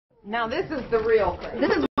Now this is the real thing.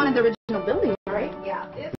 This is one of the original buildings, right? Yeah.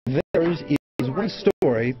 Theirs is one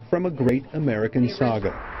story from a great American saga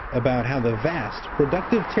about how the vast,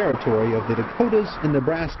 productive territory of the Dakotas and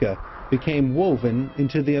Nebraska became woven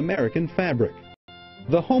into the American fabric.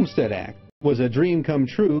 The Homestead Act was a dream come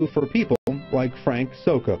true for people like Frank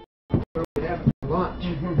Sokup.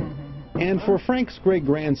 And for Frank's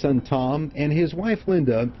great-grandson Tom and his wife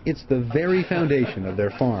Linda, it's the very foundation of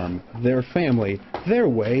their farm, their family, their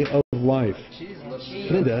way of life.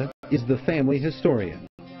 Linda is the family historian.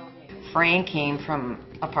 Frank came from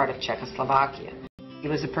a part of Czechoslovakia. He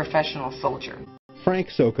was a professional soldier. Frank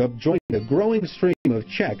Sokup joined a growing stream of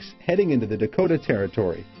Czechs heading into the Dakota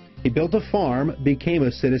Territory. He built a farm, became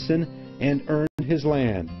a citizen, and earned his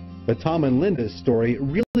land. But Tom and Linda's story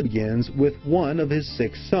really begins with one of his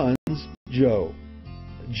 6 sons, Joe.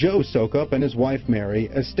 Joe Sokup and his wife Mary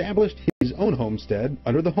established his own homestead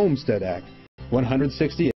under the Homestead Act,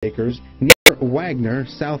 160 acres near Wagner,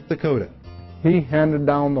 South Dakota. He handed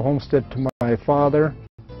down the homestead to my father.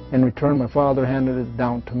 In return, my father handed it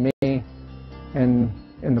down to me. And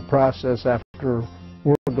in the process, after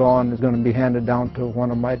we're gone, it's going to be handed down to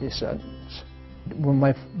one of my descendants. When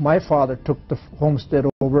my father took the homestead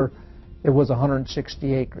over, it was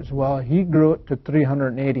 160 acres. Well, he grew it to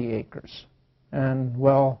 380 acres. And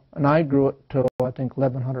I grew it to, I think,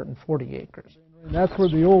 1,140 acres. And that's where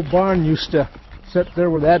the old barn used to sit there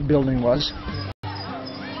where that building was.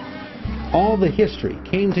 All the history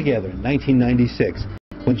came together in 1996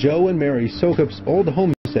 when Joe and Mary Sokup's old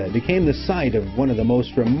homestead became the site of one of the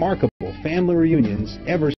most remarkable family reunions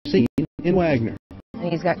ever seen in Wagner.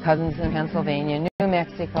 He's got cousins in Pennsylvania, New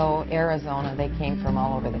Mexico, Arizona. They came from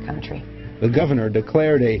all over the country. The governor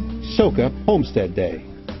declared a Sokup Homestead Day.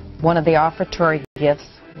 One of the offertory gifts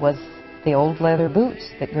was the old leather boots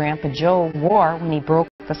that Grandpa Joe wore when he broke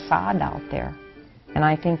the sod out there. And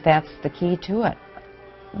I think that's the key to it.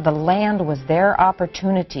 The land was their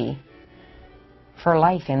opportunity for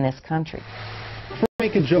life in this country.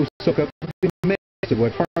 Frank and Joe Sokup are amazed at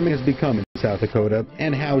what farming has become in South Dakota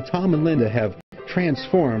and how Tom and Linda have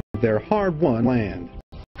transformed their hard-won land.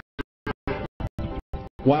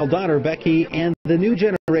 While daughter Becky and the new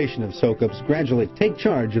generation of Sokups gradually take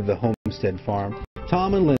charge of the homestead farm,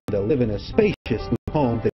 Tom and Linda live in a spacious new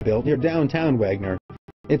home they built near downtown Wagner.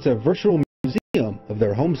 It's a virtual museum of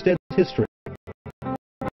their homestead's history.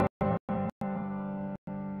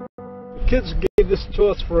 The kids gave this to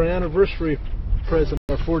us for an anniversary present,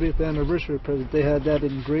 our 40th anniversary present. They had that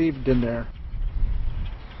engraved in there.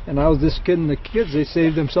 And I was just kidding the kids, they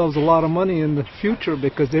saved themselves a lot of money in the future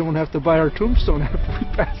because they won't have to buy our tombstone after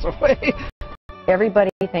we pass away. Everybody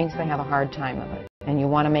thinks they have a hard time of it, and you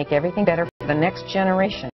want to make everything better for the next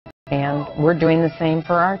generation. And we're doing the same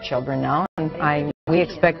for our children now, and we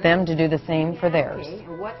expect them to do the same for theirs.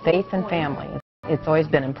 Faith and family, it's always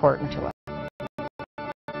been important to us.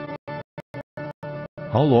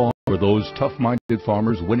 How long were those tough-minded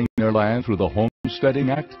farmers winning their land through the Homesteading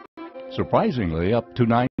Act? Surprisingly, up to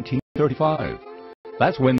 1935.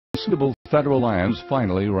 That's when suitable federal lands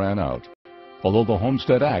finally ran out, although the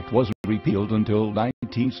Homestead Act wasn't repealed until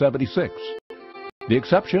 1976. The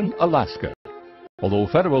exception, Alaska. Although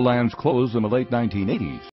federal lands closed in the late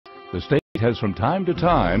 1980s, the state has from time to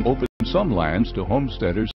time opened some lands to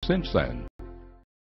homesteaders since then.